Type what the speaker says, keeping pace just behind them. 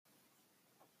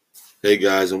Hey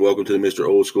guys, and welcome to the Mr.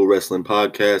 Old School Wrestling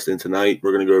Podcast. And tonight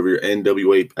we're going to go over your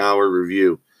NWA Power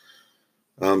review.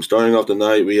 Starting off the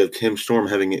night, we have Tim Storm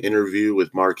having an interview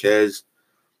with Marquez,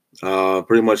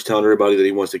 pretty much telling everybody that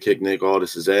he wants to kick Nick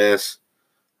Aldis's ass.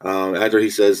 After he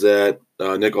says that,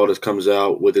 Nick Aldis comes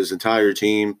out with his entire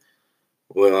team,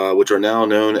 which are now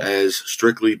known as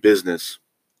Strictly Business,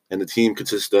 and the team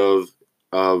consists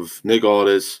of Nick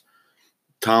Aldis,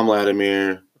 Tom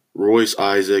Latimer, Royce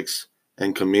Isaacs,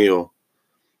 and Camille.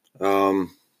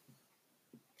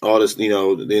 Aldis,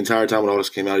 the entire time when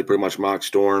Aldis came out, he pretty much mocked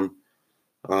Storm,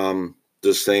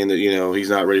 just saying that,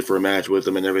 he's not ready for a match with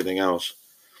him and everything else.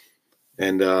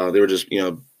 And they were just,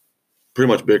 pretty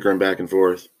much bickering back and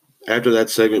forth. After that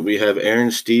segment, we have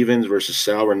Aaron Stevens versus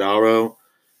Sal Rinauro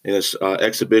in this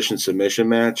exhibition submission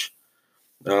match.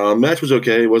 Match was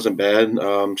okay. It wasn't bad.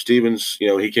 Stevens,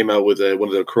 he came out with one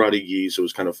of the karate gis, so it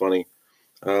was kind of funny.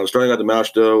 Starting out the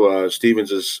match, though,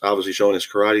 Stevens is obviously showing his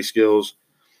karate skills.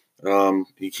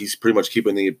 He's pretty much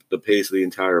keeping the pace of the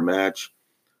entire match.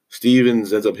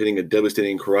 Stevens ends up hitting a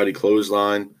devastating karate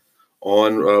clothesline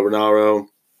on Rinauro.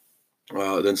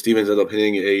 Then Stevens ends up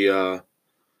hitting a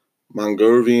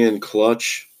Mongolian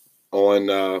clutch on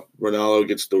Rinauro,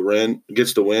 gets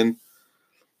the win.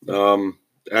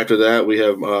 After that, we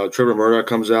have Trevor Murdoch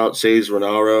comes out, saves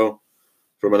Rinauro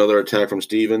from another attack from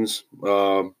Stevens.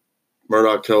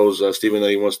 Murdoch tells Stevens that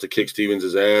he wants to kick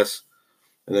Stevens' ass.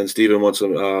 And then Steven wants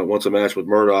a match with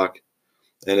Murdoch,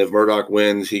 and if Murdoch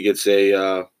wins, he gets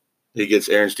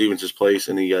Aaron Stevens' place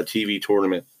in the TV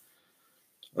tournament.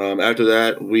 After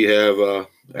that, we have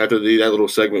that little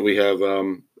segment, we have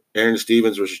Aaron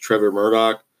Stevens versus Trevor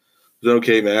Murdoch. It's an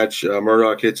okay match.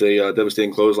 Murdoch hits a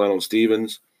devastating clothesline on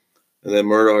Stevens, and then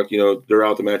Murdoch,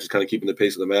 throughout the match is kind of keeping the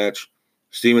pace of the match.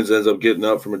 Stevens ends up getting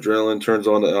up from adrenaline, turns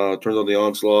on the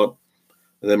onslaught,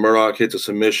 and then Murdoch hits a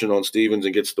submission on Stevens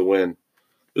and gets the win.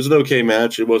 It was an okay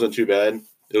match. It wasn't too bad.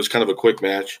 It was kind of a quick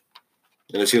match.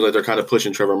 And it seems like they're kind of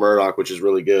pushing Trevor Murdoch, which is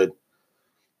really good.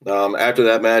 After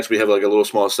that match, we have like a little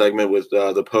small segment with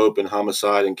the Pope and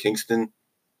Homicide and Kingston.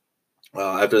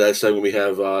 After that segment, we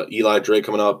have Eli Drake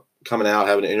coming out,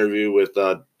 having an interview with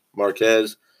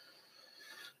Marquez.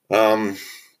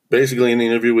 Basically, in the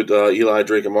interview with Eli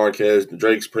Drake and Marquez,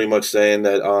 Drake's pretty much saying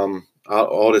that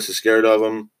Aldis is scared of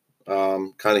him.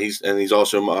 He's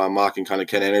also mocking kind of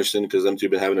Ken Anderson because them two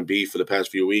have been having a beef for the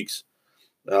past few weeks.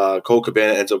 Colt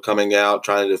Cabana ends up coming out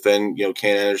trying to defend,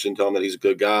 Ken Anderson, tell him that he's a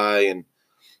good guy and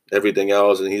everything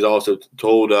else. And he's also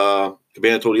told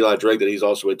Cabana told Eli Drake that he's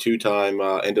also a two-time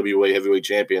NWA heavyweight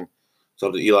champion,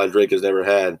 something Eli Drake has never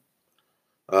had.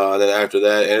 And then after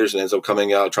that, Anderson ends up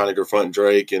coming out trying to confront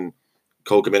Drake, and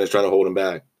Colt Cabana is trying to hold him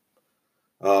back.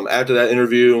 After that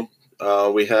interview,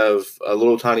 we have a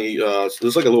little tiny,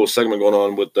 there's like a little segment going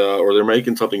on with, or they're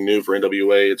making something new for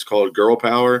NWA. It's called Girl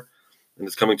Power, and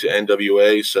it's coming to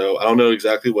NWA. So I don't know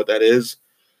exactly what that is.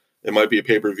 It might be a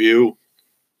pay-per-view,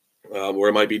 or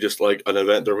it might be just like an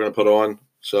event they're going to put on.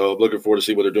 So I'm looking forward to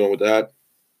see what they're doing with that.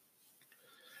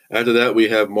 After that, we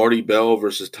have Marty Bell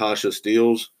versus Tasha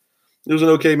Steelz. It was an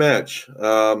okay match.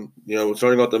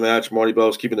 Starting off the match, Marty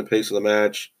Bell's keeping the pace of the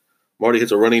match. Marty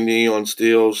hits a running knee on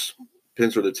Steelz,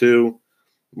 pins for the 2.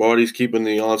 Marty's keeping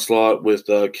the onslaught with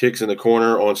kicks in the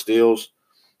corner on Steelz.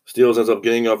 Steelz ends up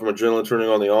getting up from adrenaline, turning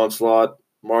on the onslaught.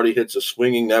 Marty hits a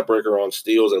swinging neckbreaker on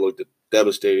Steelz that looked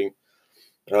devastating.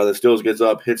 Then Steelz gets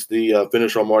up, hits the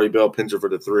finish on Marty Bell, pins her for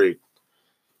the 3.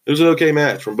 It was an okay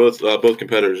match from both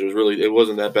competitors. It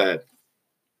wasn't that bad.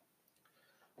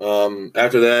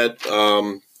 After that,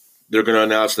 they're going to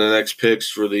announce the next picks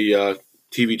for the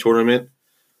TV tournament.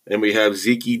 And we have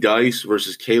Zeke Dice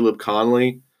versus Caleb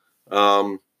Conley.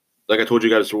 Like I told you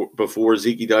guys before,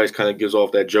 Zeke Dice kind of gives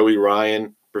off that Joey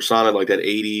Ryan persona, like that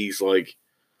 80s, like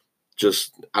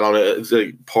just, I don't know, it's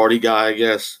a party guy, I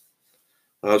guess.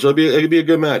 So it could be a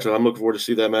good match. I'm looking forward to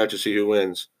see that match and see who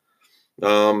wins.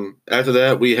 After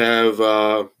that, we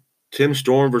have Tim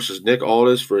Storm versus Nick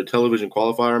Aldis for a television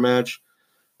qualifier match.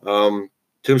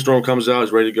 Tim Storm comes out,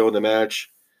 is ready to go in the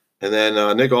match. And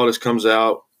then Nick Aldis comes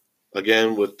out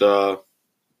again with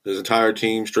his entire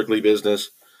team, Strictly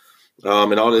Business.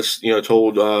 And Aldis,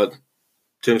 told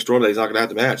Tim Storm that he's not going to have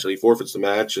the match, so he forfeits the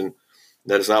match and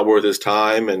that it's not worth his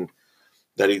time and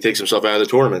that he takes himself out of the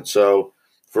tournament. So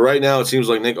for right now, it seems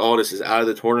like Nick Aldis is out of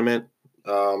the tournament.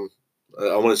 I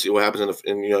want to see what happens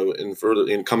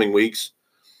in coming weeks.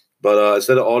 But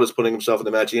instead of Aldis putting himself in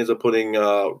the match, he ends up putting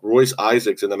Royce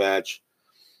Isaacs in the match.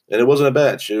 And it wasn't a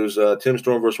match. It was Tim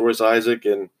Storm versus Royce Isaac.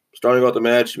 And starting off the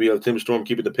match, we have Tim Storm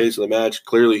keeping the pace of the match.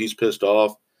 Clearly, he's pissed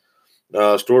off.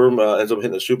 Storm ends up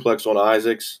hitting a suplex on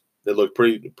Isaacs that looked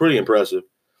pretty impressive.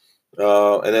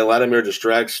 And then Latimer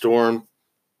distracts Storm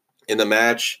in the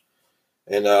match,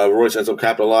 and Royce ends up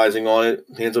capitalizing on it.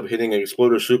 He ends up hitting an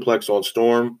exploder suplex on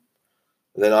Storm.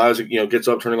 And then Isaac, gets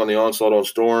up, turning on the onslaught on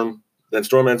Storm. Then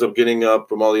Storm ends up getting up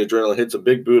from all the adrenaline, hits a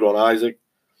big boot on Isaac.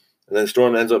 And then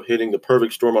Storm ends up hitting the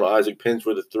perfect Storm on Isaac, pins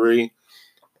for the 3.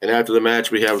 And after the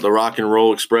match, we have the Rock and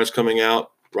Roll Express coming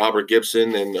out, Robert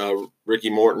Gibson and Ricky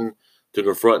Morton to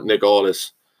confront Nick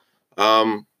Aldis.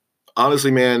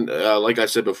 Honestly, man, like I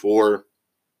said before,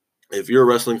 if you're a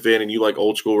wrestling fan and you like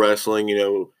old school wrestling,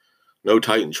 no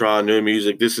Titantron, no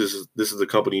music, this is the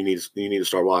company you need to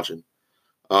start watching.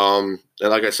 And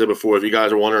like I said before, if you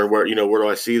guys are wondering where do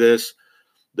I see this,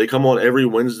 they come on every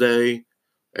Wednesday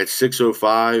at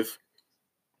 6:05.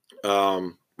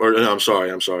 Or no, I'm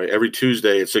sorry, every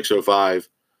Tuesday at 6:05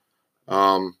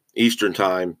 Eastern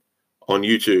time on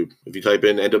YouTube. If you type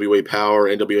in NWA Power,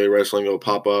 NWA Wrestling, it'll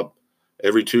pop up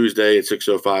every Tuesday at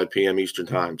 6:05 p.m. Eastern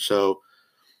time. So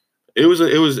it was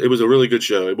a really good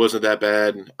show. It wasn't that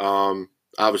bad.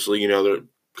 Obviously, they're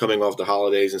coming off the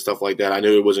holidays and stuff like that. I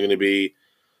knew it wasn't going to be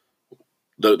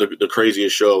the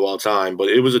craziest show of all time, but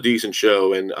it was a decent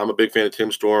show, and I'm a big fan of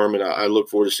Tim Storm, and I look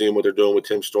forward to seeing what they're doing with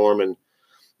Tim Storm, and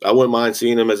I wouldn't mind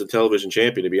seeing him as a television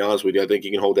champion, to be honest with you. I think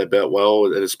he can hold that belt well,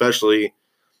 and especially,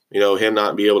 him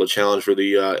not be able to challenge for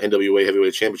the NWA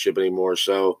Heavyweight Championship anymore.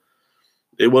 So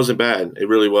it wasn't bad. It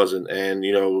really wasn't. And,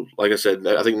 like I said,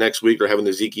 I think next week they're having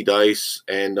the Zeke Dice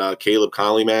and Caleb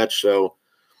Conley match. So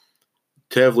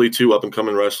definitely 2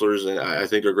 up-and-coming wrestlers, and I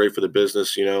think they're great for the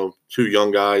business, 2 young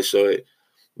guys. So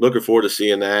looking forward to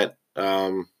seeing that.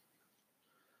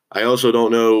 I also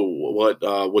don't know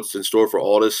what's in store for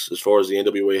Aldis as far as the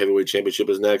NWA Heavyweight Championship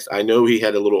is next. I know he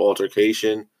had a little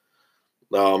altercation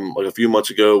like a few months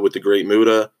ago with the Great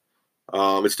Muta.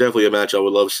 It's definitely a match I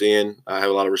would love seeing. I have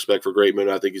a lot of respect for Great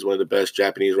Muta. I think he's one of the best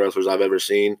Japanese wrestlers I've ever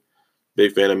seen.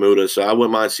 Big fan of Muta. So I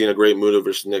wouldn't mind seeing a Great Muta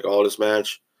versus Nick Aldis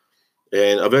match.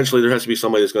 And eventually there has to be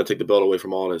somebody that's going to take the belt away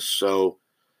from Aldis. So,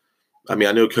 I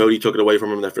know Cody took it away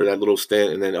from him after that little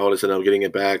stint, and then Aldis ended up getting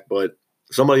it back. But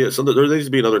there needs to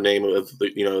be another name of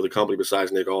the company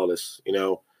besides Nick Aldis,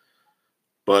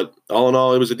 But all in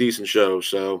all, it was a decent show.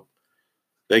 So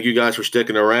thank you guys for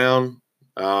sticking around.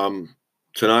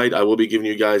 Tonight, I will be giving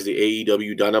you guys the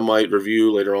AEW Dynamite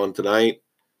review later on tonight.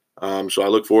 So I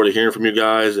look forward to hearing from you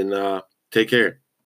guys, and take care.